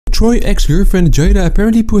Troy's ex-girlfriend Jada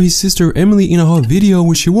apparently put his sister Emily in a hot video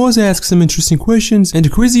where she was asked some interesting questions, and the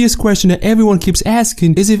craziest question that everyone keeps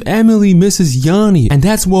asking is if Emily misses Yanni, and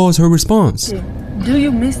that was her response. Do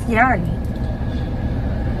you miss Yanni?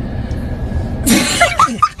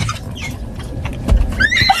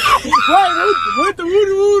 What the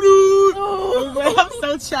voodoo? Oh, I'm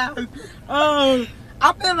so childish.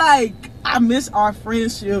 I feel like I miss our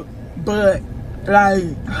friendship, but like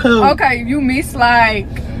okay, you miss like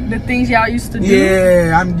the things y'all used to do.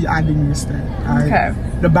 Yeah, I do miss that. Okay,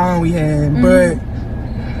 the bond we had, but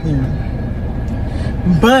you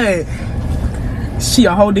know, but she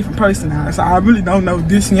a whole different person now, so I really don't know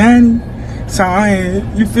this Yanni. So I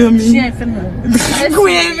ain't, you feel me? She ain't finna.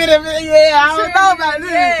 We ain't finna. Yeah, I don't know about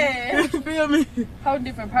this. Yeah. You feel me? Whole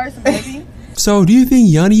different person, baby. So, do you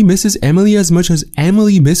think Yanni misses Emily as much as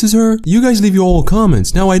Emily misses her? You guys leave your all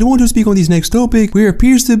comments. Now, I don't want to speak on this next topic, where it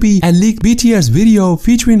appears to be a leaked BTS video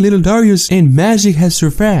featuring Little Darius and Magic has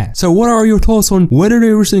surfaced. So, what are your thoughts on whether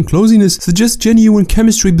their recent closeness suggests genuine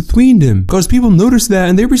chemistry between them? Because people noticed that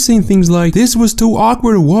and they were saying things like, this was too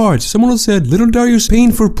awkward to watch. Someone else said, Little Darius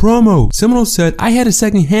paying for promo. Someone else said, I had a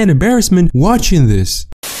second-hand embarrassment watching this.